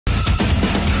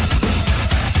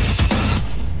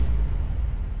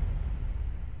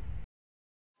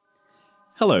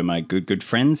Hello, my good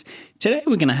friends. Today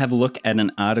we're going to have a look at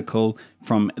an article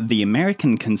from the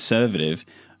American Conservative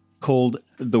called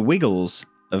The Wiggles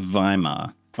of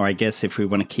Weimar. Or I guess if we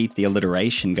want to keep the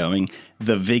alliteration going,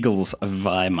 The Wiggles of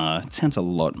Weimar. It sounds a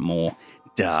lot more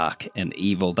dark and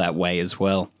evil that way as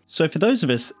well. So for those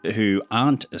of us who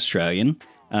aren't Australian,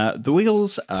 The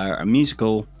Wiggles are a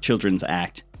musical children's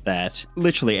act that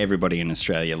literally everybody in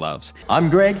Australia loves.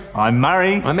 I'm Greg. I'm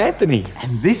Murray. I'm Anthony.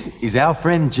 And this is our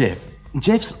friend Jeff.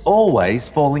 Jeff's always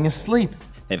falling asleep.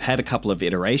 They've had a couple of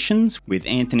iterations, with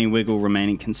Anthony Wiggle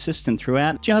remaining consistent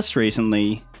throughout. Just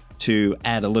recently, to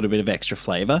add a little bit of extra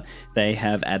flavour, they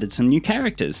have added some new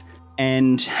characters.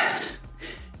 And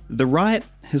the right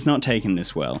has not taken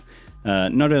this well.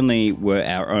 Not only were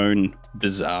our own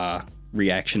bizarre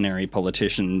reactionary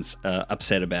politicians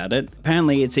upset about it,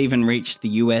 apparently it's even reached the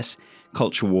US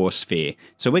culture war sphere.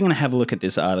 So we're going to have a look at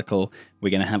this article, we're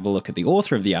going to have a look at the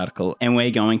author of the article, and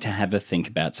we're going to have a think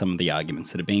about some of the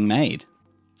arguments that are being made.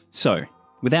 So,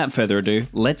 without further ado,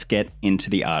 let's get into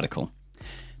the article.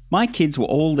 My kids were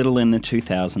all little in the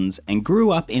 2000s and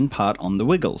grew up in part on The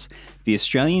Wiggles, the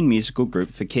Australian musical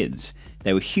group for kids.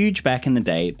 They were huge back in the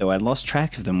day, though I lost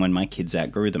track of them when my kids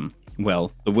outgrew them.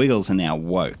 Well, The Wiggles are now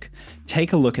woke.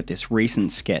 Take a look at this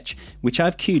recent sketch, which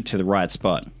I've queued to the right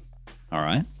spot.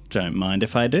 Alright, don't mind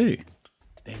if I do.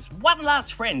 There's one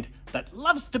last friend that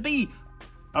loves to be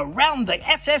around the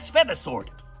SS Feathersword.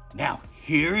 Now,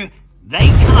 here they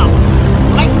come.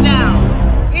 Right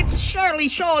now, it's Shirley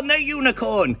Shawn the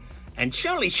Unicorn. And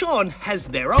Shirley Shawn has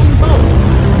their own boat.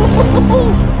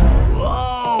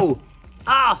 Whoa!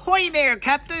 Ahoy there,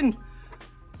 Captain.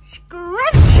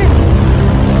 Scrumptious.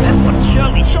 That's what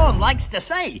Shirley Shawn likes to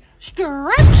say.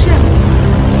 Scrumptious.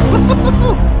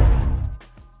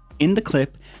 In the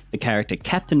clip, the character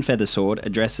Captain Feathersword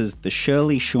addresses the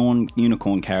Shirley Shawn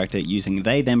unicorn character using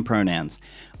they-them pronouns.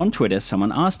 On Twitter,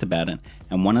 someone asked about it,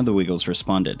 and one of the Wiggles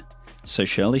responded, "So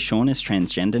Shirley Shawn is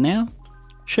transgender now?"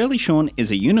 Shirley Shawn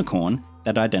is a unicorn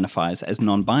that identifies as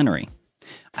non-binary.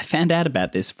 I found out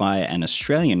about this via an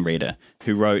Australian reader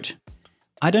who wrote,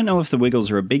 "I don't know if the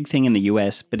Wiggles are a big thing in the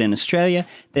US, but in Australia,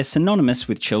 they're synonymous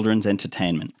with children's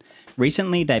entertainment.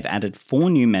 Recently, they've added 4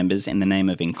 new members in the name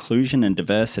of inclusion and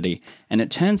diversity, and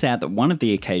it turns out that one of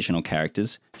the occasional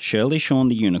characters, Shirley Shawn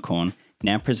the Unicorn,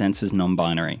 now presents as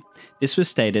non-binary. This was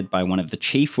stated by one of the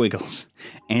chief Wiggles,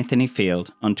 Anthony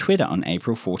Field, on Twitter on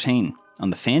April 14. On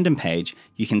the fandom page,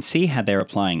 you can see how they're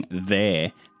applying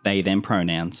their, they-them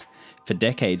pronouns. For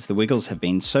decades, the Wiggles have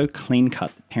been so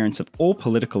clean-cut that parents of all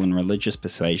political and religious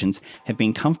persuasions have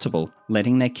been comfortable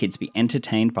letting their kids be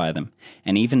entertained by them.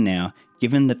 And even now,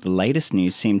 given that the latest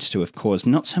news seems to have caused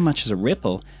not so much as a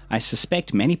ripple, I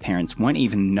suspect many parents won't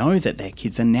even know that their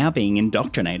kids are now being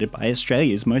indoctrinated by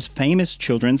Australia's most famous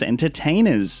children's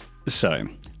entertainers." So,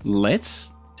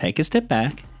 let's take a step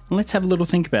back and let's have a little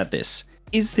think about this.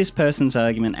 Is this person's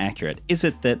argument accurate? Is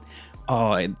it that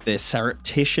they're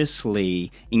surreptitiously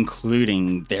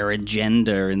including their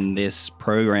agenda in this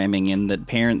programming and that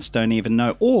parents don't even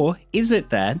know? Or is it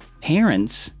that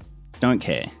parents don't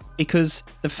care? Because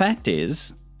the fact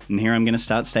is, and here I'm going to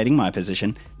start stating my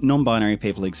position, non-binary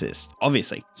people exist,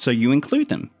 obviously. So you include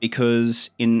them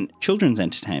because in children's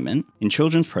entertainment, in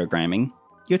children's programming,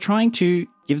 you're trying to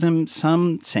give them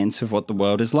some sense of what the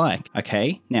world is like,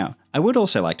 okay? Now, I would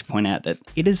also like to point out that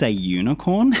it is a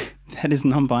unicorn that is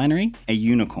non-binary. A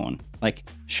unicorn. Like,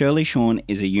 Shirley Shawn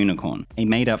is a unicorn, a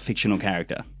made-up fictional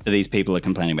character that these people are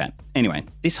complaining about. Anyway,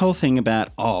 this whole thing about,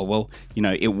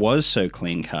 it was so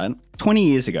clean-cut. 20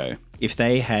 years ago, if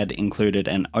they had included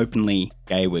an openly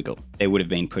gay Wiggle, there would have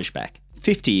been pushback.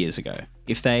 50 years ago,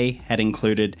 if they had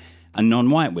included a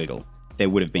non-white Wiggle, there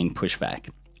would have been pushback.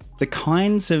 The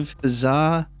kinds of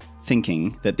bizarre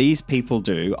thinking that these people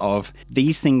do of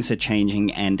these things are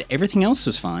changing and everything else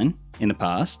was fine in the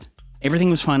past, everything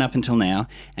was fine up until now,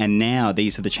 and now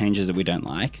these are the changes that we don't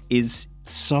like, is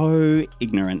so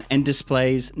ignorant and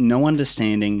displays no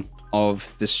understanding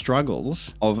of the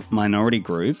struggles of minority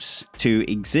groups to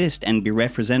exist and be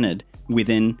represented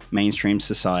within mainstream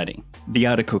society. The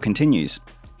article continues.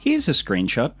 Here's a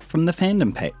screenshot from the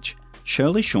fandom page.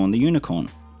 Shirley Shawn the Unicorn.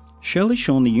 Shirley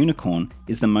Shawn the Unicorn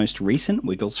is the most recent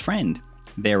Wiggles friend.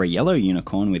 They're a yellow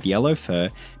unicorn with yellow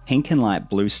fur, pink and light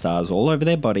blue stars all over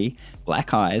their body,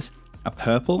 black eyes, a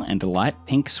purple and a light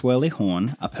pink swirly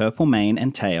horn, a purple mane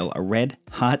and tail, a red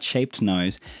heart-shaped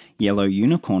nose, yellow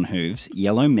unicorn hooves,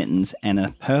 yellow mittens, and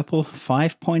a purple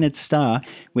 5-pointed star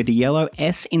with a yellow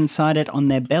S inside it on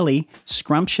their belly.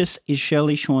 Scrumptious is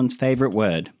Shirley Shawn's favourite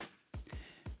word.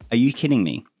 Are you kidding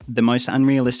me? the most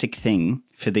unrealistic thing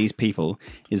for these people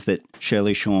is that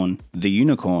Shirley Shawn, the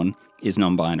unicorn, is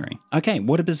non-binary. Okay,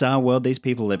 what a bizarre world these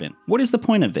people live in. What is the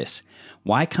point of this?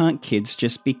 Why can't kids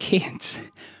just be kids?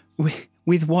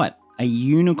 With what? A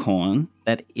unicorn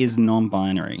that is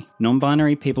non-binary.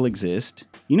 Non-binary people exist.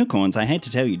 Unicorns, I hate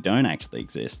to tell you, don't actually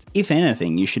exist. If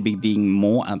anything, you should be being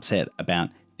more upset about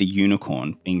the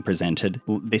unicorn being presented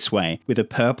this way, with a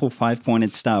purple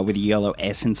 5-pointed star with a yellow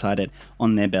S inside it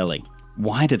on their belly.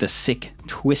 Why do the sick,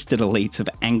 twisted elites of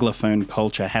Anglophone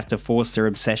culture have to force their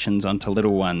obsessions onto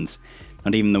little ones?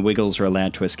 Not even the Wiggles are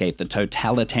allowed to escape the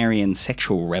totalitarian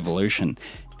sexual revolution.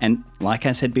 And like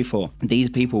I said before, these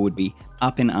people would be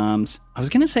up in arms. I was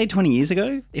going to say 20 years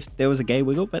ago if there was a gay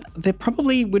Wiggle, but they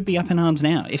probably would be up in arms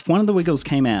now. If one of the Wiggles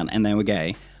came out and they were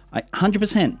gay,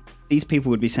 100%, these people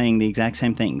would be saying the exact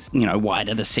same things. You know, why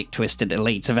do the sick, twisted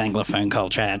elites of Anglophone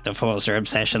culture have to force their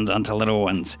obsessions onto little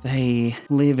ones? They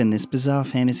live in this bizarre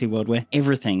fantasy world where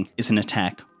everything is an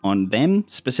attack on them,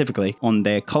 specifically on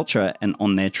their culture and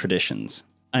on their traditions.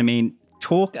 I mean,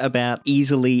 talk about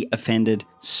easily offended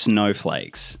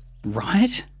snowflakes,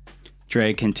 right?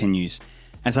 Dre continues,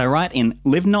 as I write in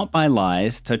Live Not by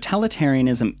Lies,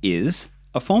 totalitarianism is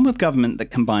a form of government that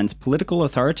combines political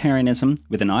authoritarianism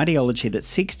with an ideology that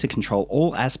seeks to control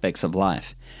all aspects of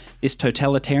life. This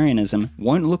totalitarianism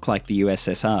won't look like the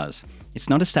USSR's. It's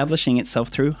not establishing itself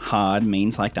through hard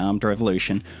means like armed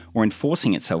revolution or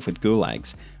enforcing itself with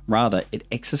gulags. Rather, it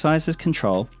exercises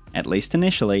control, at least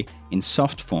initially, in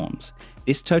soft forms.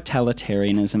 This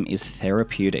totalitarianism is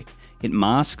therapeutic. It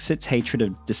masks its hatred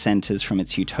of dissenters from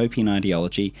its utopian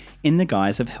ideology in the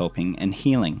guise of helping and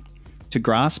healing. To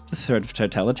grasp the threat of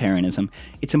totalitarianism,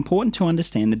 it's important to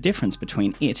understand the difference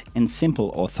between it and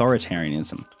simple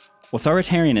authoritarianism.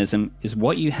 Authoritarianism is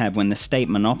what you have when the state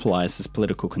monopolizes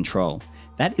political control.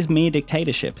 That is mere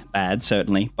dictatorship, bad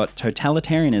certainly, but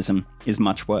totalitarianism is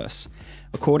much worse.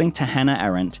 According to Hannah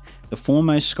Arendt, the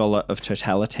foremost scholar of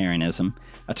totalitarianism,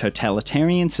 a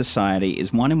totalitarian society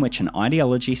is one in which an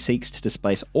ideology seeks to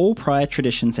displace all prior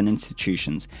traditions and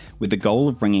institutions, with the goal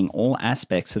of bringing all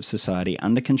aspects of society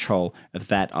under control of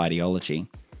that ideology.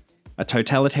 A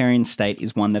totalitarian state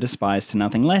is one that aspires to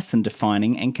nothing less than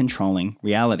defining and controlling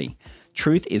reality.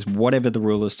 Truth is whatever the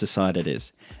rulers decide it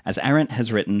is. As Arendt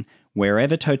has written,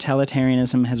 wherever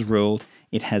totalitarianism has ruled,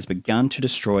 it has begun to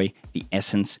destroy the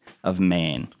essence of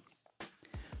man.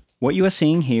 What you are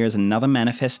seeing here is another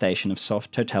manifestation of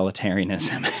soft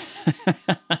totalitarianism.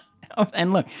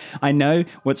 And look, I know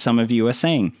what some of you are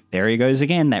saying. There he goes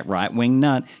again, that right-wing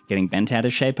nut getting bent out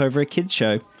of shape over a kids'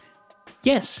 show.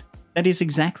 Yes, that is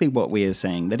exactly what we are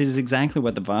saying. That is exactly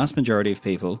what the vast majority of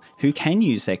people who can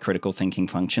use their critical thinking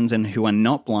functions and who are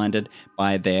not blinded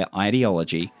by their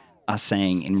ideology are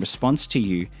saying in response to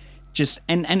you.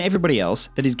 And everybody else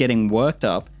that is getting worked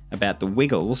up about the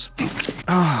Wiggles.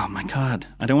 Oh my God,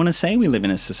 I don't want to say we live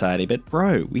in a society, but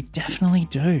bro, we definitely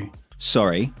do.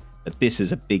 Sorry, but this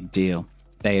is a big deal.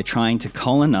 They are trying to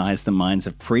colonize the minds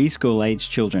of preschool-age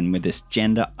children with this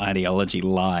gender ideology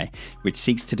lie, which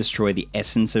seeks to destroy the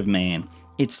essence of man.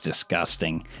 It's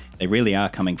disgusting. They really are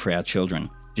coming for our children.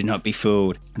 Do not be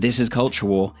fooled. This is culture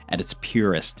war at its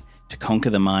purest. To conquer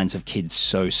the minds of kids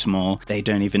so small, they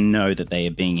don't even know that they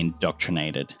are being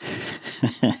indoctrinated.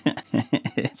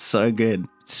 It's so good.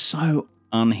 It's so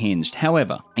unhinged.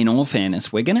 However, in all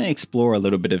fairness, we're going to explore a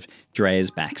little bit of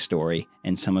Dre's backstory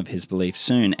and some of his beliefs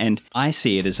soon, and I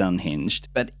see it as unhinged,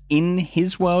 but in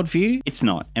his worldview, it's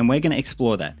not, and we're going to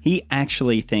explore that. He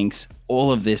actually thinks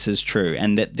all of this is true,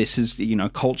 and that this is,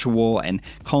 culture war and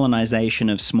colonization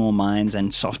of small minds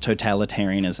and soft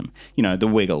totalitarianism. The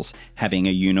Wiggles having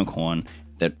a unicorn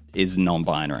that is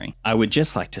non-binary. I would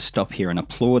just like to stop here and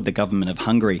applaud the government of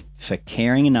Hungary for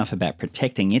caring enough about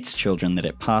protecting its children that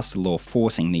it passed a law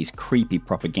forcing these creepy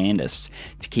propagandists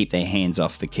to keep their hands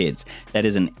off the kids. That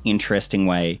is an interesting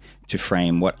way to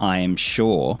frame what I am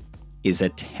sure is a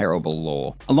terrible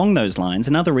law. Along those lines,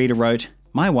 another reader wrote,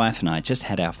 my wife and I just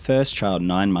had our first child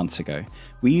 9 months ago.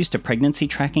 We used a pregnancy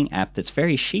tracking app that's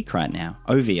very chic right now,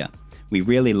 Ovia. We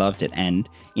really loved it and,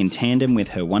 in tandem with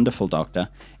her wonderful doctor,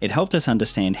 it helped us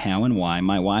understand how and why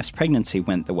my wife's pregnancy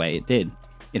went the way it did.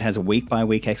 It has a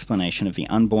week-by-week explanation of the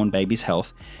unborn baby's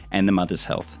health and the mother's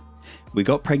health. We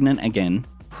got pregnant again,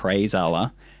 praise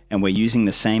Allah, and we're using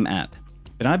the same app.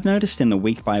 But I've noticed in the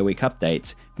week-by-week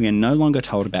updates, we are no longer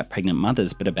told about pregnant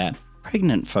mothers, but about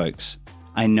pregnant folks.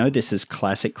 I know this is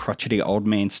classic crotchety old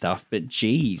man stuff, but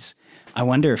geez, I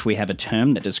wonder if we have a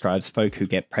term that describes folk who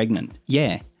get pregnant.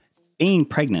 Yeah. Being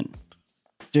pregnant.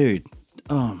 Dude,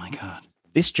 oh my God.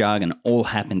 This jargon all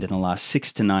happened in the last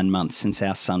 6 to 9 months since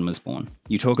our son was born.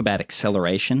 You talk about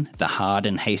acceleration, the hard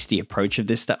and hasty approach of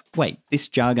this stuff. Wait, this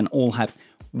jargon all happened.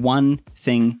 One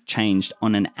thing changed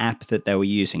on an app that they were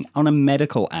using, on a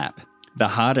medical app. The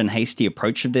hard and hasty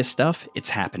approach of this stuff, it's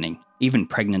happening. Even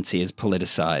pregnancy is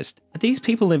politicized. Are these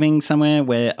people living somewhere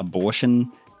where abortion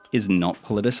is not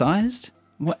politicized?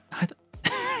 What?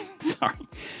 Sorry.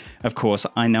 Of course,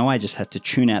 I know I just have to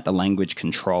tune out the language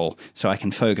control so I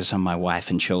can focus on my wife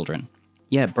and children.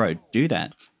 Yeah, bro, do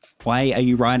that. Why are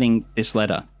you writing this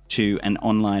letter to an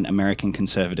online American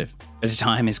conservative? But a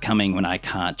time is coming when I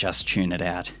can't just tune it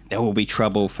out. There will be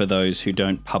trouble for those who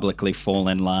don't publicly fall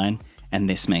in line. And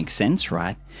this makes sense,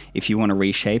 right? If you want to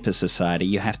reshape a society,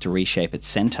 you have to reshape its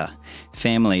center.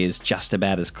 Family is just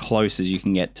about as close as you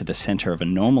can get to the center of a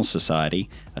normal society.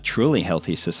 A truly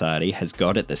healthy society has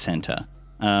God at the center.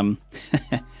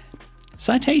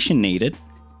 Citation needed.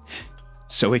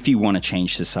 So if you want to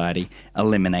change society,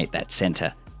 eliminate that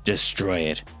center. Destroy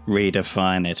it.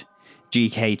 Redefine it.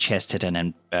 G.K. Chesterton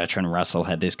and Bertrand Russell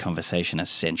had this conversation a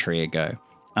century ago.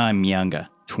 I'm younger,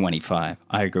 25.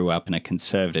 I grew up in a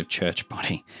conservative church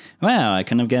body. Wow, I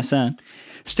couldn't have guessed that.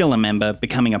 Still a member,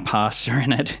 becoming a pastor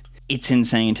in it. It's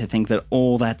insane to think that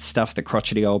all that stuff the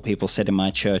crotchety old people said in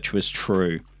my church was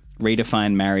true.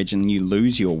 Redefine marriage and you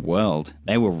lose your world.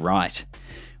 They were right.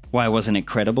 Why wasn't it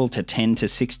credible to 10 to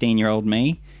 16-year-old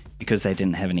me? Because they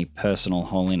didn't have any personal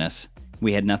holiness.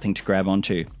 We had nothing to grab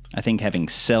onto. I think having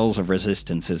cells of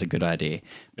resistance is a good idea,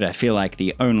 but I feel like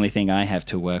the only thing I have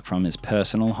to work from is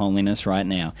personal holiness right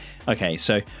now. Okay,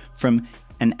 so from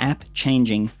an app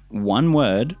changing one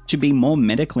word to be more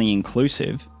medically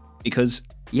inclusive, because,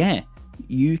 yeah,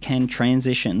 you can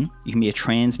transition, you can be a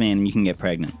trans man and you can get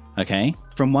pregnant, okay?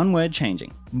 From one word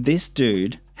changing. This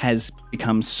dude has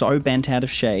become so bent out of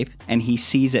shape and he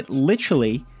sees it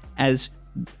literally as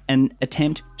an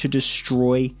attempt to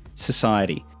destroy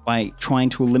society by trying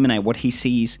to eliminate what he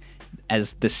sees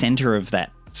as the center of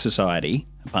that society,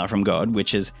 apart from God,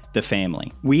 which is the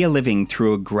family. We are living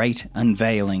through a great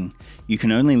unveiling. You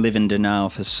can only live in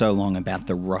denial for so long about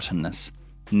the rottenness.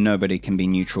 Nobody can be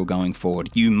neutral going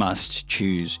forward. You must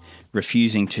choose.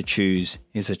 Refusing to choose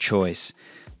is a choice.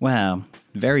 Wow,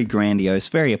 very grandiose,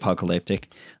 very apocalyptic.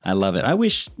 I love it. I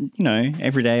wish,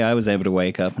 every day I was able to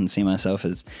wake up and see myself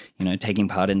as, taking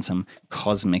part in some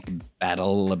cosmic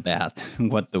battle about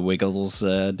what the Wiggles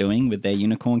are doing with their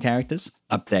unicorn characters.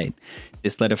 Update.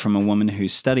 This letter from a woman who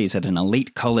studies at an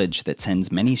elite college that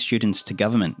sends many students to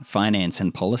government, finance,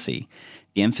 and policy.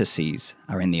 The emphases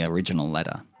are in the original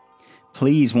letter.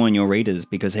 Please warn your readers,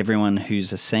 because everyone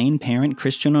who's a sane parent,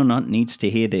 Christian or not, needs to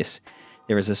hear this.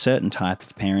 There is a certain type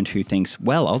of parent who thinks,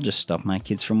 well, I'll just stop my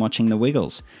kids from watching the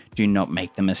Wiggles. Do not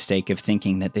make the mistake of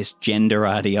thinking that this gender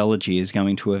ideology is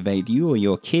going to evade you or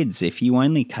your kids if you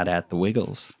only cut out the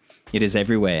Wiggles. It is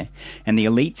everywhere, and the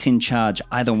elites in charge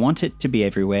either want it to be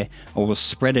everywhere or will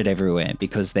spread it everywhere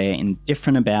because they're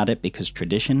indifferent about it because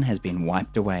tradition has been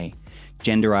wiped away.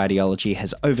 Gender ideology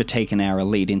has overtaken our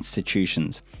elite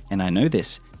institutions, and I know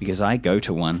this because I go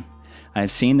to one. I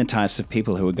have seen the types of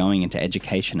people who are going into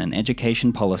education and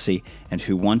education policy and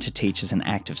who want to teach as an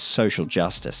act of social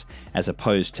justice, as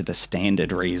opposed to the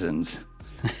standard reasons.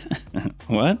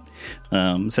 What?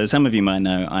 So some of you might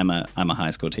know I'm a high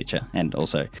school teacher and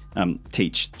also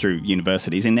teach through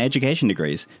universities in education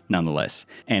degrees, nonetheless.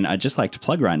 And I'd just like to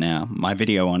plug right now my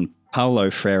video on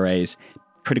Paulo Freire's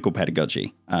critical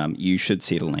pedagogy. You should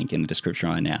see the link in the description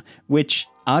right now, which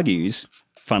argues,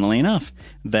 funnily enough,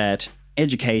 that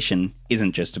education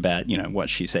isn't just about, what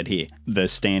she said here, the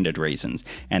standard reasons,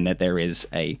 and that there is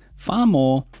a far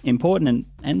more important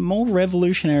and more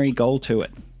revolutionary goal to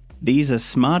it. These are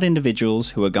smart individuals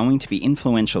who are going to be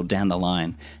influential down the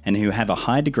line and who have a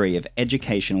high degree of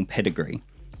educational pedigree.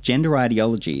 Gender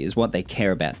ideology is what they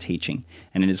care about teaching,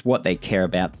 and it is what they care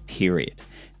about, period.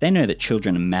 They know that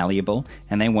children are malleable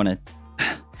and they want to...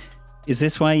 Is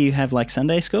this why you have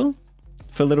Sunday school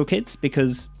for little kids?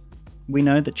 Because we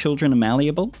know that children are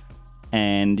malleable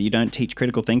and you don't teach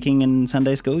critical thinking in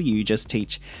Sunday school. You just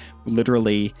teach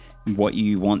literally what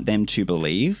you want them to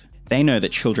believe. They know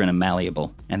that children are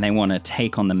malleable and they want to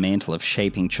take on the mantle of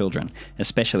shaping children,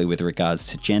 especially with regards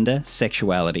to gender,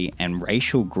 sexuality, and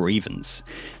racial grievance.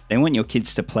 They want your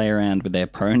kids to play around with their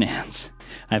pronouns.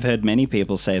 I've heard many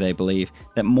people say they believe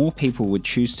that more people would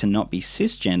choose to not be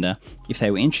cisgender if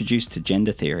they were introduced to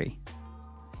gender theory.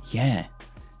 Yeah.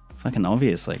 Fucking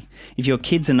obviously. If your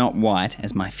kids are not white,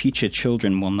 as my future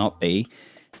children will not be,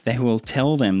 they will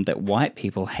tell them that white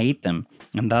people hate them,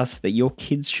 and thus that your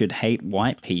kids should hate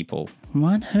white people.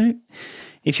 What? Who?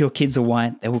 If your kids are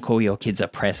white, they will call your kids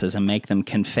oppressors and make them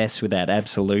confess without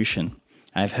absolution.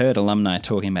 I've heard alumni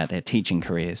talking about their teaching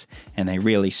careers, and they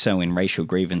really sow in racial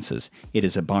grievances. It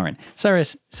is abhorrent. Sorry.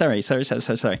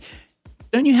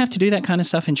 Don't you have to do that kind of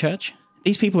stuff in church?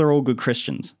 These people are all good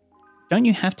Christians. Don't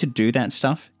you have to do that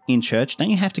stuff in church? Don't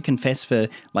you have to confess for,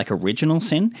 like, original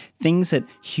sin? Things that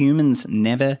humans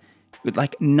never...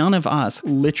 Like, none of us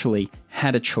literally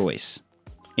had a choice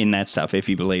in that stuff, if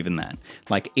you believe in that.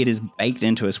 Like, it is baked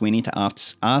into us. We need to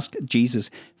ask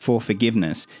Jesus for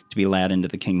forgiveness to be allowed into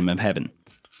the kingdom of heaven.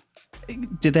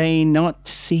 Do they not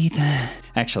see that?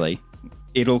 Actually,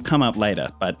 it'll come up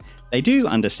later, but they do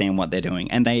understand what they're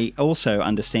doing, and they also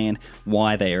understand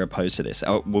why they are opposed to this.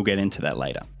 Oh, we'll get into that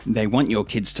later. They want your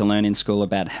kids to learn in school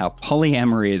about how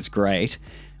polyamory is great,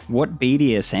 what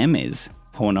BDSM is,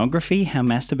 pornography, how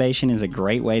masturbation is a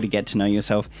great way to get to know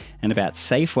yourself, and about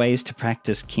safe ways to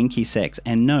practice kinky sex.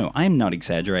 And no, I'm not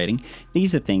exaggerating.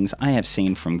 These are things I have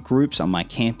seen from groups on my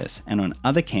campus and on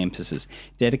other campuses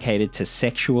dedicated to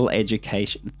sexual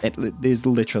education. There's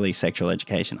literally sexual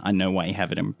education. I know why you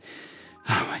have it in...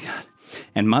 Oh my God.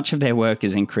 And much of their work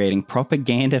is in creating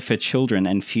propaganda for children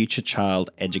and future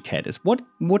child educators.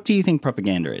 What do you think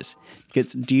propaganda is?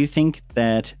 Do you think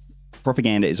that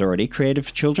propaganda is already created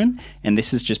for children, and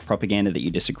this is just propaganda that you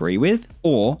disagree with?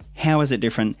 Or how is it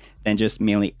different than just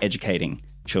merely educating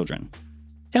children?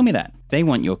 Tell me that. They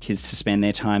want your kids to spend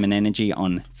their time and energy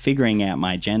on figuring out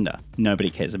my gender. Nobody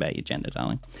cares about your gender,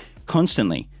 darling.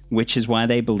 Constantly, which is why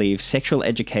they believe sexual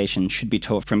education should be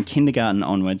taught from kindergarten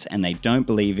onwards, and they don't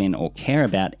believe in or care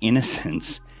about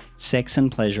innocence. Sex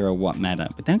and pleasure are what matter,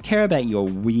 but don't care about your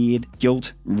weird,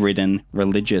 guilt-ridden,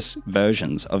 religious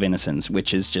versions of innocence,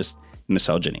 which is just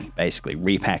misogyny, basically,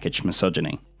 repackaged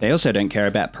misogyny. They also don't care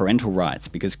about parental rights,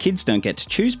 because kids don't get to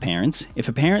choose parents. If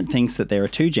a parent thinks that there are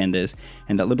two genders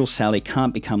and that little Sally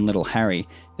can't become little Harry,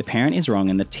 the parent is wrong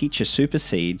and the teacher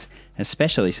supersedes,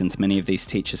 especially since many of these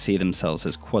teachers see themselves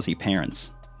as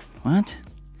quasi-parents. What?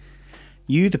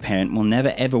 You, the parent, will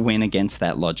never ever win against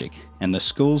that logic, and the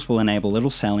schools will enable little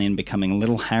Sally in becoming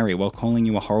little Harry while calling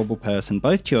you a horrible person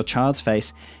both to your child's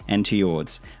face and to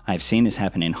yours. I've seen this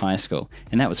happen in high school,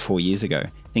 and that was 4 years ago.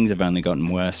 Things have only gotten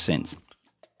worse since.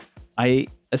 I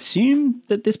assume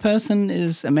that this person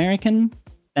is American?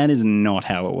 That is not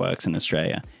how it works in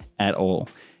Australia at all.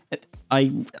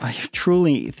 I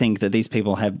truly think that these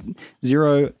people have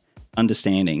zero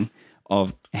understanding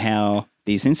of how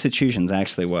these institutions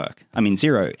actually work. I mean,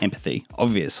 zero empathy,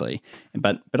 obviously,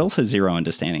 but also zero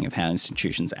understanding of how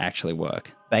institutions actually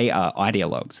work. They are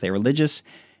ideologues. They're religious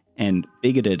and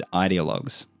bigoted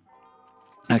ideologues.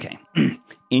 Okay,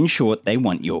 in short, they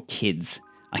want your kids.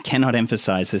 I cannot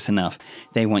emphasize this enough.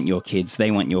 They want your kids, they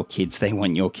want your kids, they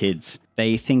want your kids.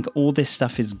 They think all this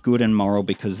stuff is good and moral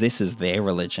because this is their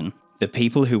religion. The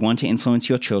people who want to influence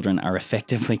your children are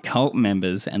effectively cult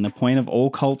members, and the point of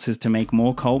all cults is to make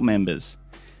more cult members.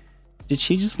 Did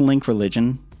she just link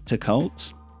religion to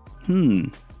cults?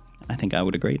 I think I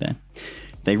would agree there.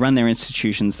 They run their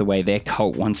institutions the way their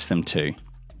cult wants them to.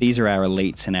 These are our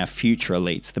elites and our future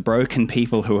elites, the broken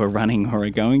people who are running or are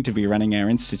going to be running our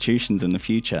institutions in the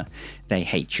future. They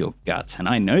hate your guts, and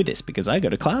I know this because I go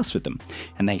to class with them.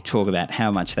 And they talk about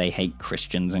how much they hate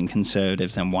Christians and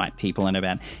conservatives and white people, and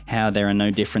about how there are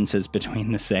no differences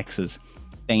between the sexes.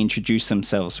 They introduce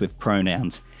themselves with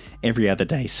pronouns. Every other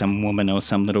day, some woman or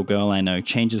some little girl I know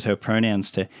changes her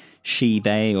pronouns to she,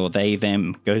 they, or they,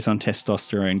 them, goes on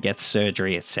testosterone, gets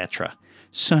surgery, etc.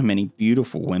 So many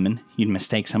beautiful women, you'd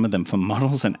mistake some of them for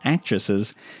models and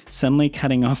actresses, suddenly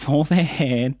cutting off all their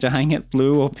hair, dyeing it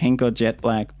blue or pink or jet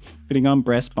black, putting on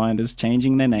breast binders,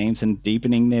 changing their names and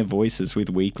deepening their voices with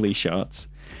weekly shots.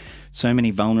 So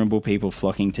many vulnerable people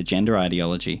flocking to gender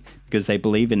ideology because they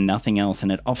believe in nothing else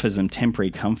and it offers them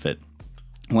temporary comfort.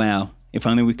 Wow, if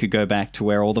only we could go back to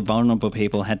where all the vulnerable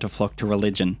people had to flock to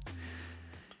religion.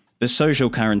 The social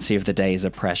currency of the day is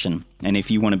oppression, and if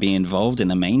you want to be involved in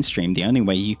the mainstream, the only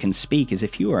way you can speak is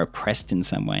if you are oppressed in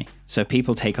some way. So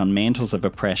people take on mantles of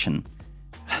oppression.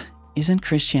 Isn't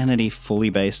Christianity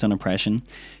fully based on oppression?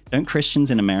 Don't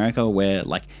Christians in America, where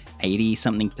like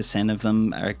 80-something% of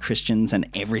them are Christians and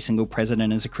every single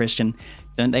president is a Christian,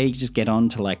 don't they just get on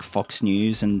to like Fox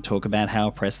News and talk about how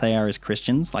oppressed they are as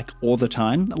Christians, like all the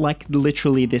time? Like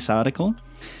literally this article?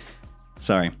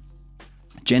 Sorry.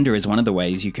 Gender is one of the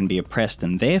ways you can be oppressed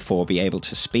and therefore be able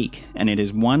to speak, and it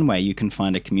is one way you can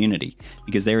find a community,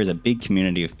 because there is a big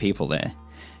community of people there.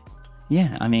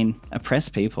 Yeah, I mean,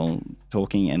 oppressed people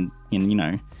talking and, you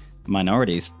know,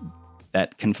 minorities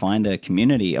that can find a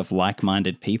community of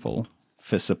like-minded people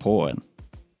for support.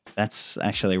 That's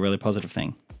actually a really positive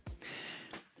thing.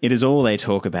 It is all they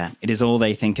talk about. It is all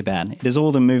they think about. It is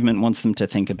all the movement wants them to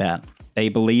think about. They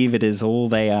believe it is all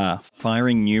they are,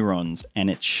 firing neurons, and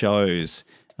it shows.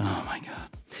 Oh my God.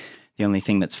 The only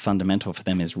thing that's fundamental for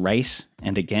them is race,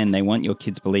 and again, they want your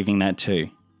kids believing that too.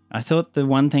 I thought the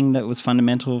one thing that was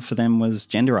fundamental for them was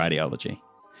gender ideology.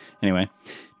 Anyway,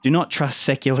 do not trust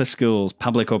secular schools,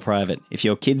 public or private. If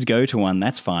your kids go to one,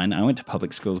 that's fine. I went to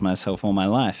public schools myself all my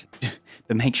life.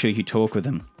 But make sure you talk with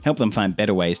them. Help them find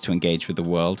better ways to engage with the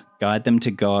world. Guide them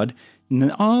to God.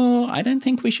 Oh, I don't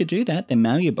think we should do that. They're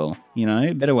malleable.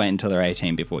 Better wait until they're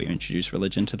 18 before you introduce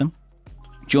religion to them.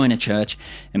 Join a church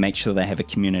and make sure they have a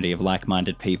community of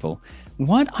like-minded people.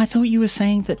 What? I thought you were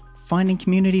saying that finding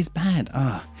community is bad.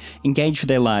 Engage with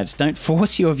their lives. Don't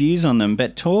force your views on them,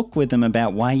 but talk with them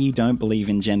about why you don't believe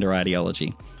in gender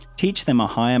ideology. Teach them a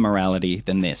higher morality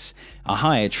than this, a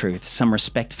higher truth, some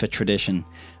respect for tradition.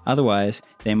 Otherwise,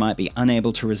 they might be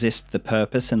unable to resist the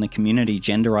purpose and the community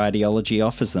gender ideology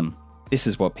offers them. This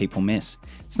is what people miss.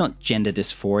 It's not gender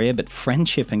dysphoria, but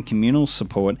friendship and communal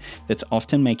support that's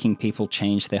often making people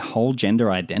change their whole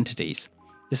gender identities.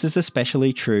 This is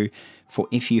especially true for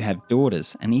if you have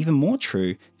daughters, and even more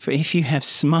true for if you have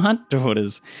smart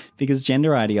daughters, because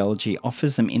gender ideology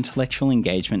offers them intellectual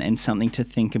engagement and something to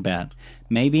think about.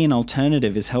 Maybe an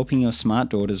alternative is helping your smart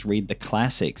daughters read the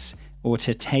classics, or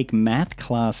to take math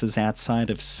classes outside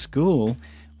of school.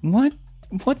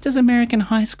 What does American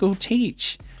high school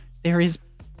teach? There is...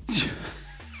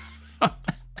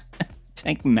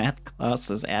 Take math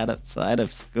classes outside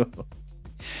of school.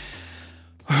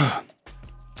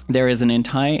 There is an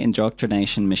entire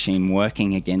indoctrination machine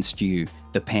working against you,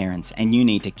 the parents, and you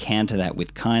need to counter that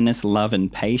with kindness, love,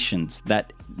 and patience.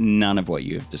 That none of what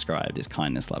you have described is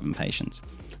kindness, love, and patience.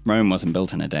 Rome wasn't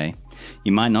built in a day.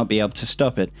 You might not be able to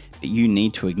stop it, but you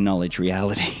need to acknowledge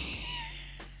reality.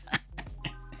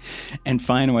 And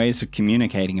find ways of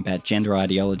communicating about gender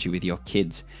ideology with your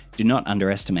kids. Do not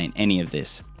underestimate any of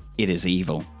this. It is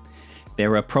evil.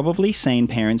 There are probably sane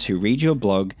parents who read your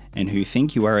blog and who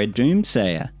think you are a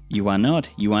doomsayer. You are not.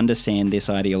 You understand this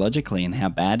ideologically and how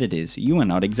bad it is. You are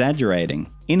not exaggerating.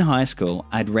 In high school,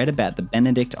 I'd read about the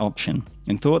Benedict option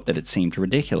and thought that it seemed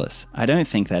ridiculous. I don't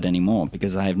think that anymore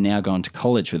because I have now gone to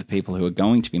college with people who are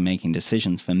going to be making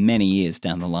decisions for many years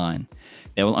down the line.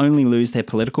 They will only lose their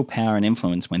political power and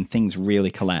influence when things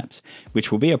really collapse,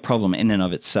 which will be a problem in and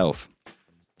of itself.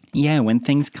 Yeah, when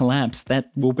things collapse,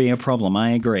 that will be a problem,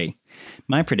 I agree.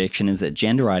 My prediction is that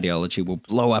gender ideology will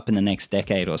blow up in the next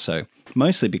decade or so,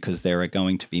 mostly because there are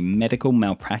going to be medical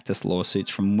malpractice lawsuits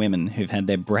from women who've had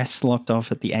their breasts lopped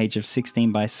off at the age of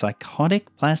 16 by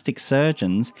psychotic plastic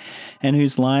surgeons and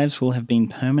whose lives will have been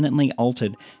permanently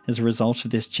altered as a result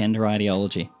of this gender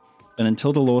ideology. But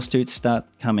until the lawsuits start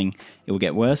coming, it will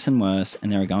get worse and worse, and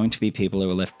there are going to be people who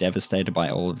are left devastated by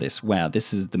all of this. Wow,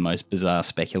 this is the most bizarre,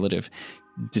 speculative,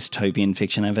 dystopian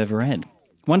fiction I've ever read.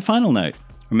 One final note.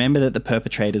 Remember that the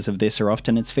perpetrators of this are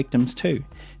often its victims too.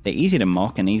 They're easy to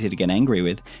mock and easy to get angry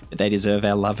with, but they deserve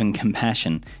our love and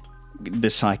compassion. The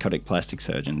psychotic plastic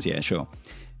surgeons, yeah, sure.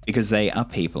 Because they are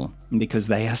people, and because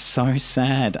they are so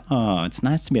sad. Oh, it's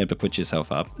nice to be able to put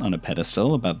yourself up on a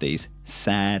pedestal above these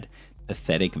sad,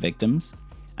 pathetic victims.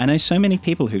 I know so many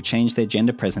people who've changed their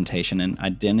gender presentation and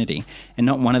identity, and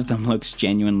not one of them looks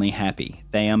genuinely happy.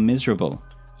 They are miserable.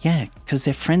 Yeah, because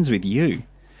they're friends with you.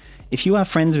 If you are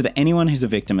friends with anyone who's a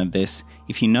victim of this,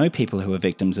 if you know people who are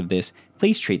victims of this,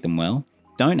 please treat them well.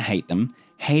 Don't hate them.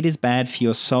 Hate is bad for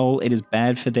your soul, it is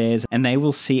bad for theirs, and they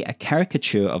will see a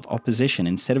caricature of opposition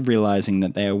instead of realizing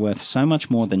that they are worth so much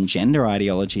more than gender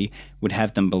ideology would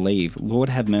have them believe. Lord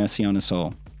have mercy on us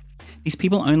all. These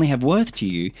people only have worth to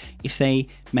you if they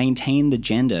maintain the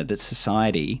gender that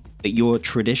society, that your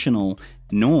traditional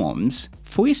norms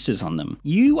foisters on them.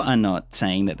 You are not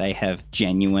saying that they have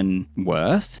genuine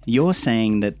worth. You're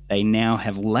saying that they now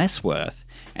have less worth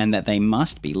and that they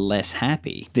must be less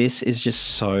happy. This is just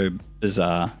so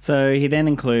bizarre. So he then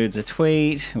includes a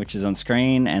tweet, which is on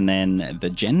screen, and then the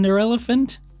gender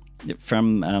elephant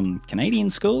from Canadian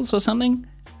schools or something.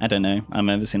 I don't know. I'm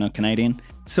obviously not Canadian.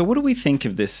 So what do we think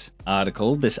of this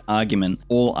article, this argument,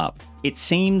 all up? It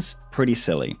seems pretty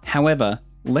silly. However,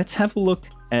 let's have a look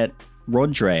at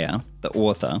Rod Dreher, the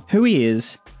author, who he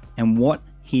is and what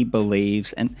he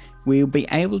believes, and we'll be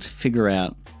able to figure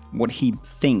out what he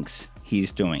thinks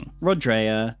he's doing. Rod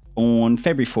Dreher, born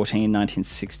February 14,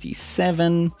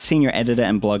 1967, senior editor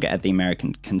and blogger at The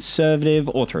American Conservative,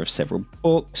 author of several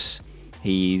books.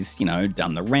 He's,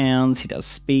 done the rounds, he does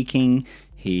speaking,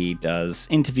 he does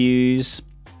interviews.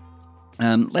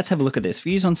 Let's have a look at this.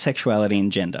 Views on sexuality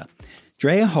and gender.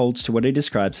 Dreher holds to what he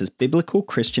describes as biblical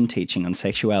Christian teaching on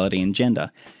sexuality and gender,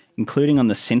 including on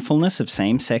the sinfulness of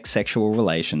same-sex sexual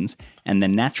relations and the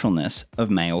naturalness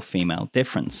of male-female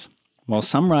difference. While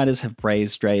some writers have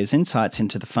praised Dreher's insights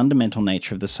into the fundamental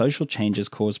nature of the social changes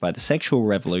caused by the sexual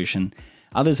revolution,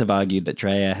 others have argued that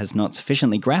Dreher has not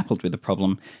sufficiently grappled with the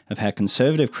problem of how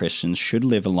conservative Christians should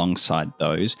live alongside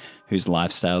those whose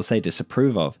lifestyles they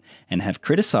disapprove of, and have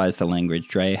criticised the language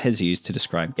Dreher has used to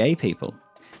describe gay people.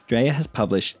 Dreher has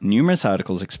published numerous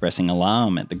articles expressing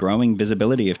alarm at the growing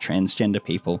visibility of transgender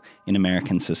people in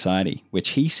American society, which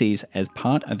he sees as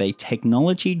part of a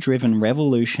technology-driven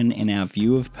revolution in our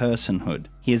view of personhood.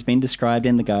 He has been described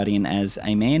in The Guardian as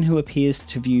a man who appears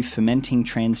to view fomenting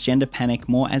transgender panic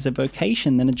more as a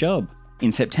vocation than a job.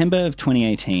 In September of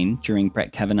 2018, during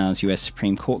Brett Kavanaugh's US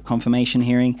Supreme Court confirmation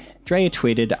hearing, Dreher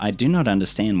tweeted, "I do not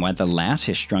understand why the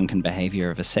loutish drunken behaviour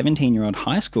of a 17-year-old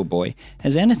high school boy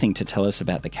has anything to tell us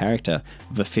about the character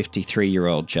of a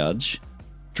 53-year-old judge."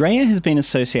 Dreher has been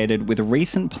associated with a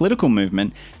recent political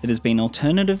movement that has been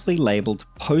alternatively labelled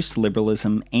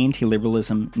post-liberalism,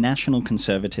 anti-liberalism, national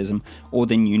conservatism, or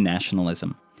the new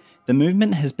nationalism. The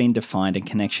movement has been defined in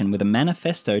connection with a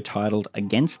manifesto titled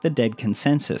Against the Dead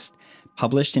Consensus,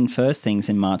 published in First Things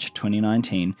in March of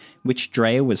 2019, which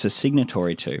Dreher was a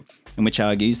signatory to, and which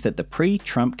argues that the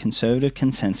pre-Trump conservative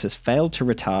consensus failed to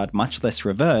retard, much less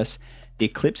reverse, the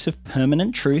eclipse of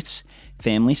permanent truths,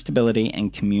 family stability,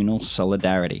 and communal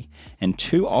solidarity, and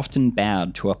too often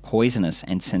bowed to a poisonous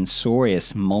and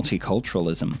censorious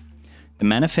multiculturalism. The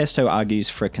manifesto argues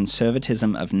for a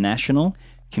conservatism of national,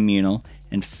 communal,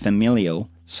 and familial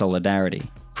solidarity.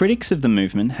 Critics of the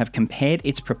movement have compared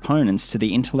its proponents to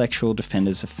the intellectual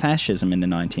defenders of fascism in the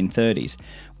 1930s,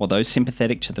 while those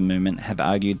sympathetic to the movement have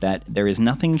argued that there is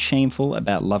nothing shameful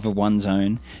about love of one's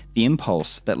own, the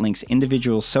impulse that links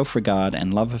individual self-regard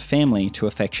and love of family to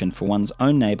affection for one's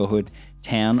own neighbourhood,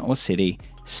 town or city,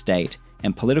 state,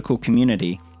 and political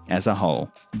community as a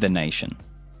whole, the nation.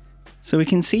 So we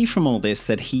can see from all this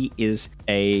that he is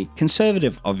a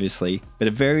conservative, obviously, but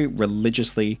a very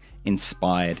religiously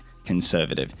inspired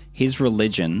conservative. His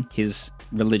religion, his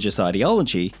religious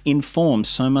ideology, informs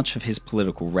so much of his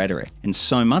political rhetoric, and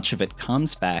so much of it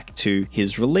comes back to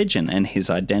his religion and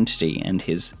his identity and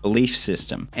his belief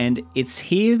system. And it's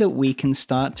here that we can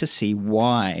start to see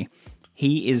why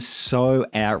he is so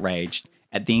outraged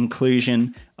at the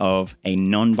inclusion of a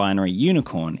non-binary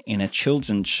unicorn in a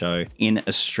children's show in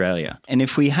Australia. And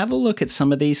if we have a look at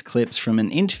some of these clips from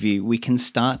an interview, we can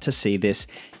start to see this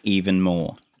even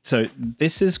more. So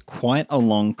this is quite a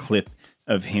long clip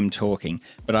of him talking,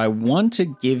 but I want to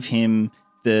give him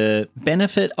the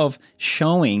benefit of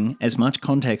showing as much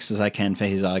context as I can for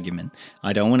his argument.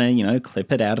 I don't want to,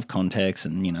 clip it out of context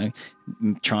and,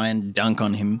 try and dunk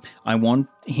on him. I want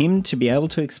him to be able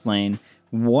to explain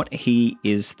what he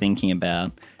is thinking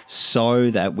about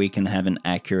so that we can have an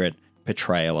accurate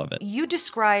portrayal of it. You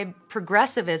describe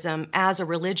progressivism as a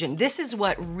religion. This is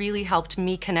what really helped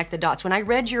me connect the dots. When I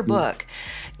read your book,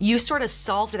 you sort of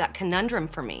solved that conundrum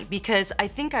for me, because I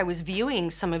think I was viewing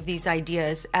some of these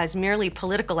ideas as merely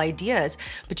political ideas,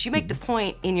 but you make the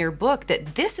point in your book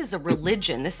that this is a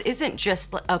religion. This isn't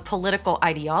just a political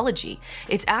ideology.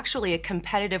 It's actually a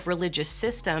competitive religious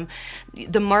system.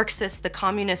 The Marxists, the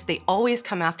communists, they always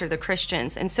come after the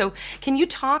Christians. And so can you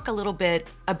talk a little bit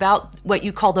about what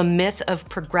you call the myth of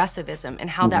progressivism and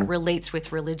how that relates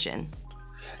with religion?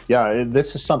 Yeah,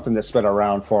 this is something that's been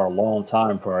around for a long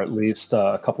time, for at least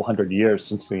a couple hundred years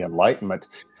since the Enlightenment.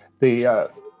 The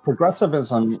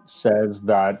progressivism says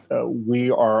that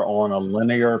we are on a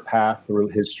linear path through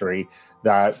history,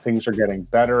 that things are getting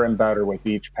better and better with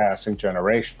each passing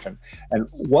generation. And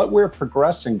what we're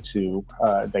progressing to,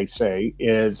 they say,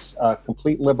 is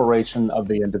complete liberation of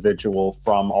the individual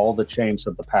from all the chains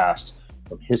of the past,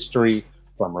 from history,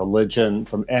 from religion,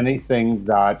 from anything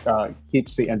that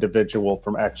keeps the individual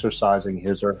from exercising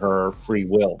his or her free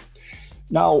will.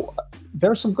 Now,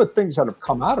 there's some good things that have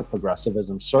come out of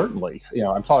progressivism, certainly.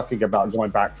 I'm talking about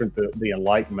going back from the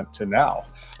Enlightenment to now.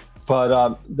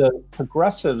 But the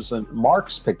progressives, and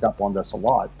Marx picked up on this a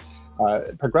lot,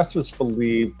 progressives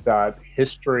believe that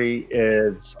history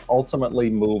is ultimately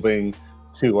moving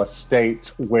to a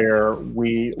state where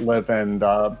we live in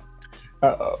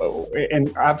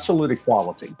absolute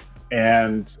equality,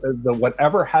 and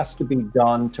whatever has to be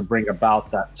done to bring about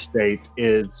that state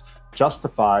is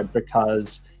justified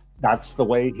because that's the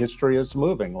way history is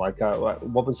moving. Like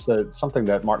what was something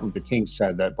that Martin Luther King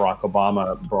said that Barack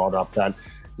Obama brought up, that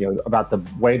about the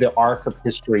way the arc of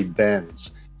history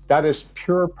bends. That is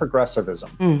pure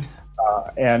progressivism.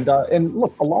 And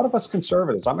look, a lot of us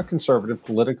conservatives, I'm a conservative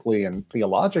politically and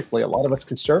theologically, a lot of us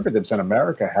conservatives in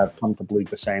America have come to believe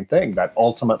the same thing, that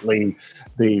ultimately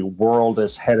the world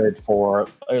is headed for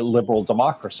a liberal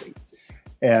democracy.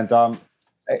 And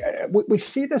we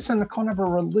see this in a kind of a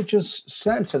religious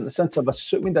sense, in the sense of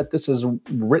assuming that this is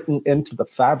written into the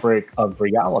fabric of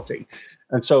reality.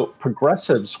 And so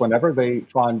progressives, whenever they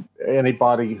find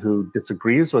anybody who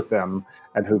disagrees with them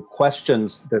and who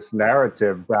questions this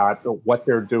narrative that what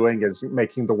they're doing is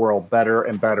making the world better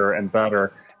and better and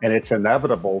better, and it's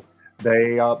inevitable,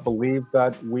 they believe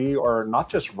that we are not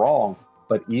just wrong,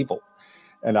 but evil.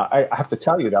 And I have to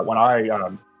tell you that when I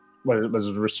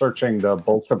was researching the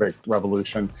Bolshevik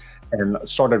Revolution and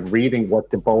started reading what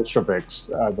the Bolsheviks,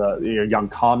 the young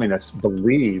communists,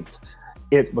 believed,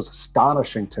 it was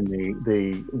astonishing to me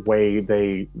the way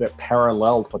that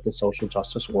paralleled what the social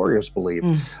justice warriors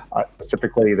believed.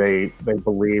 Specifically, they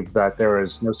believed that there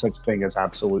is no such thing as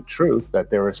absolute truth,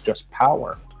 that there is just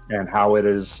power and how it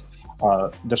is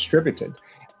distributed.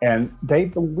 And they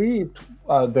believed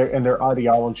in their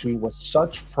ideology with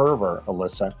such fervor,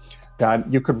 Alyssa,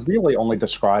 that you could really only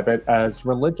describe it as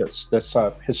religious. This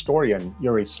historian,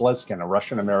 Yuri Slezkin, a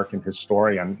Russian-American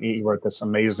historian, he wrote this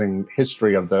amazing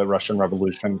history of the Russian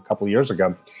Revolution a couple of years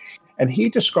ago. And he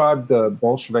described the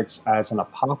Bolsheviks as an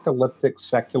apocalyptic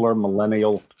secular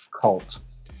millennial cult.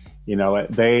 You know,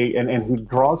 and he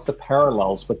draws the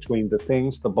parallels between the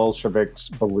things the Bolsheviks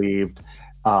believed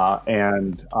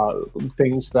and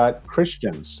things that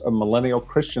Christians, millennial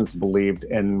Christians, believed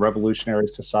in revolutionary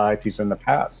societies in the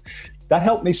past. That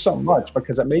helped me so much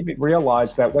because it made me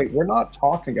realize that, wait, we're not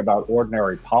talking about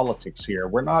ordinary politics here.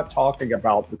 We're not talking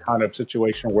about the kind of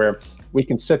situation where we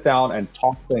can sit down and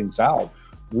talk things out.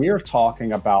 We're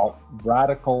talking about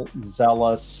radical,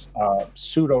 zealous,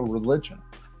 pseudo-religion.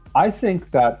 I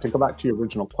think that, to go back to your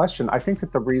original question, I think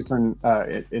that the reason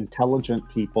intelligent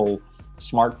people,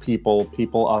 smart people,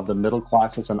 people of the middle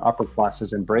classes and upper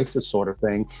classes embrace this sort of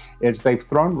thing is they've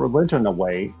thrown religion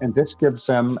away, and this gives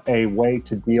them a way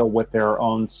to deal with their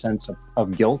own sense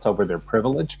of guilt over their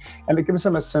privilege, and it gives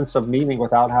them a sense of meaning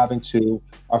without having to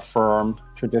affirm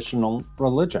traditional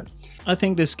religion. I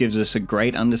think this gives us a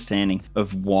great understanding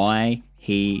of why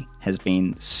he has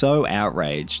been so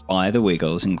outraged by the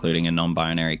Wiggles, including a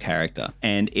non-binary character,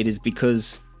 and it is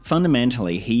because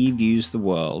fundamentally, he views the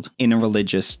world in a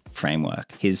religious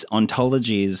framework. His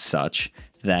ontology is such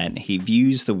that he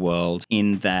views the world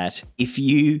in that if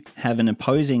you have an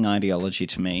opposing ideology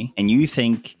to me and you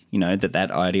think, you know,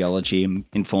 that ideology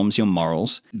informs your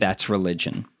morals, that's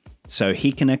religion. So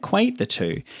he can equate the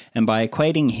two. And by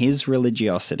equating his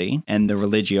religiosity and the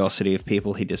religiosity of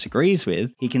people he disagrees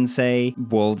with, he can say,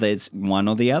 well, there's one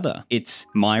or the other. It's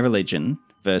my religion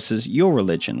versus your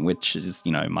religion, which is,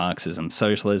 you know, Marxism,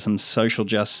 socialism, social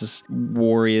justice,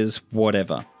 warriors,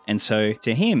 whatever. And so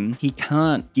to him, he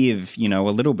can't give, you know,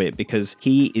 a little bit because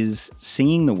he is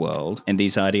seeing the world and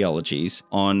these ideologies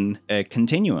on a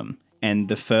continuum. And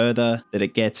the further that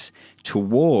it gets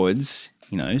towards,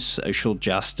 you know, social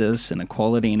justice and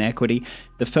equality and equity,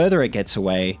 the further it gets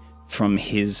away from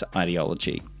his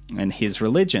ideology and his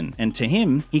religion. And to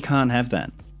him, he can't have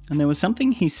that. And there was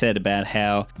something he said about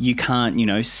how you can't, you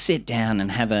know, sit down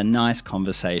and have a nice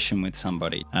conversation with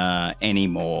somebody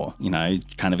anymore, you know,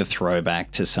 kind of a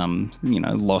throwback to some, you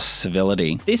know, lost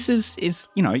civility. This is,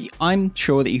 you know, I'm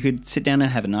sure that you could sit down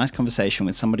and have a nice conversation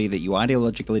with somebody that you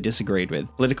ideologically disagreed with,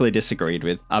 politically disagreed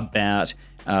with, about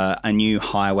a new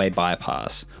highway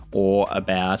bypass or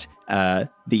about the,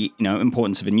 you know,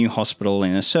 importance of a new hospital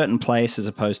in a certain place as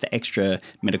opposed to extra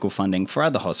medical funding for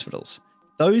other hospitals.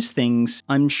 Those things,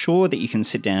 I'm sure that you can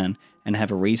sit down and have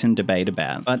a reasoned debate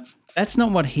about, but that's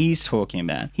not what he's talking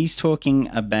about. He's talking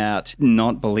about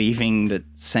not believing that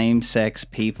same-sex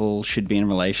people should be in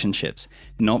relationships,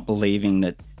 not believing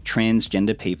that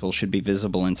transgender people should be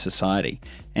visible in society.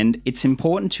 And it's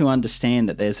important to understand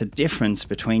that there's a difference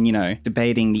between, you know,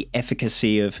 debating the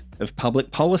efficacy of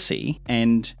public policy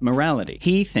and morality.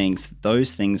 He thinks that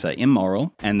those things are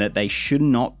immoral and that they should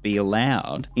not be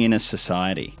allowed in a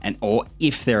society. And or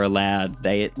if they're allowed,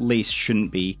 they at least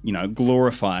shouldn't be, you know,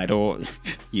 glorified or,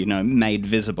 you know, made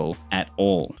visible at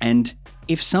all. And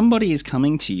if somebody is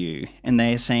coming to you and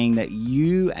they are saying that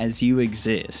you as you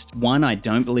exist, one, I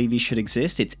don't believe you should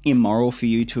exist, it's immoral for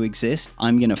you to exist,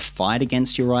 I'm going to fight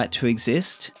against your right to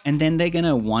exist, and then they're going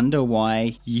to wonder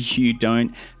why you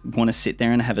don't want to sit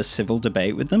there and have a civil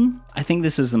debate with them. I think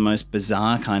this is the most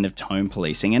bizarre kind of tone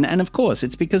policing, and of course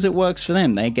it's because it works for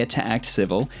them. They get to act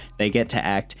civil, they get to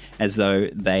act as though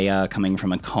they are coming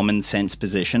from a common sense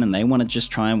position and they want to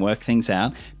just try and work things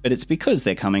out, but it's because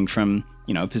they're coming from,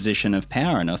 you know, a position of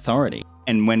power and authority.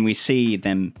 And when we see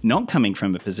them not coming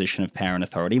from a position of power and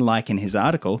authority, like in his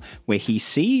article, where he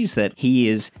sees that he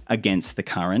is against the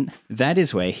current, that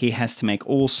is where he has to make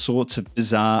all sorts of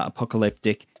bizarre,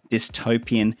 apocalyptic,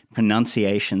 dystopian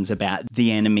pronunciations about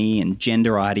the enemy and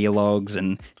gender ideologues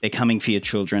and they're coming for your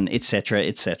children, etc.,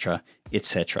 etc.,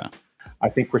 etc. I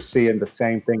think we're seeing the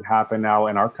same thing happen now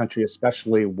in our country,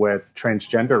 especially with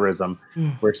transgenderism.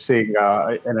 We're seeing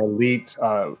an elite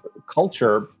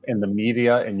culture in the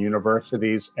media, in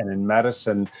universities, and in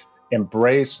medicine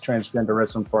embrace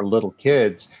transgenderism for little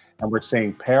kids. And we're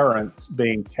seeing parents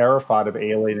being terrified of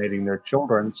alienating their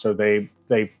children, so they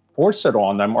force it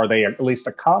on them, or they at least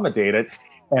accommodate it,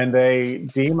 and they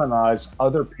demonize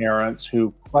other parents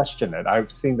who question it.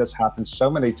 I've seen this happen so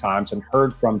many times and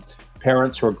heard from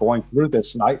parents who are going through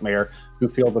this nightmare who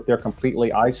feel that they're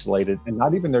completely isolated, and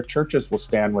not even their churches will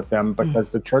stand with them because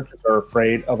the churches are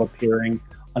afraid of appearing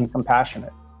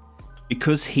uncompassionate.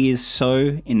 Because he is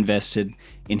so invested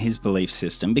in his belief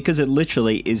system, because it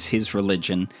literally is his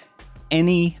religion,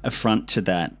 any affront to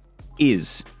that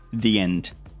is the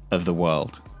end of the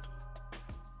world.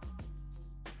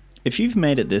 If you've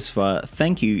made it this far,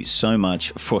 thank you so much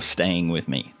for staying with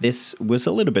me. This was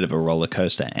a little bit of a roller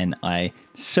coaster, and I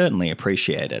certainly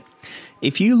appreciate it.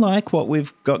 If you like what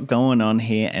we've got going on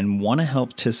here and want to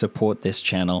help to support this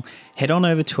channel, head on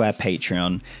over to our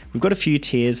Patreon. We've got a few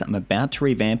tiers. I'm about to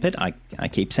revamp it. I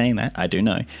keep saying that, I do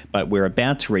know, but we're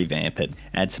about to revamp it,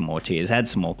 add some more tiers, add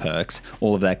some more perks,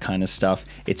 all of that kind of stuff.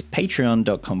 It's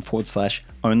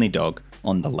patreon.com/onlydog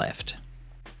on the left.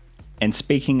 And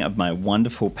speaking of my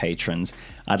wonderful patrons,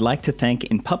 I'd like to thank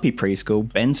In Puppy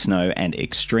Preschool, Ben Snow and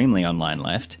Extremely Online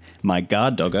Left. My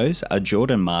guard doggos are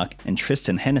Jordan Mark and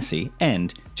Tristan Hennessy,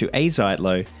 and to A.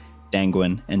 Zeitlo,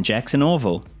 Dangwin, and Jackson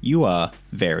Orville, you are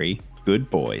very good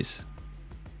boys.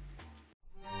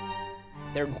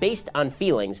 They're based on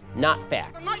feelings, not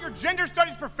facts. I'm not your gender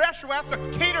studies professor who has to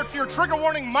cater to your trigger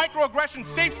warning, microaggression,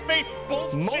 safe space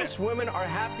bullshit. Most women are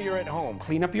happier at home.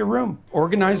 Clean up your room.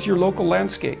 Organize your local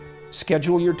landscape.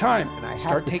 Schedule your time. And I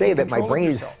have to say that my brain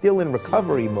is still in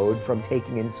recovery mode from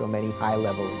taking in so many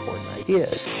high-level important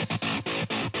ideas.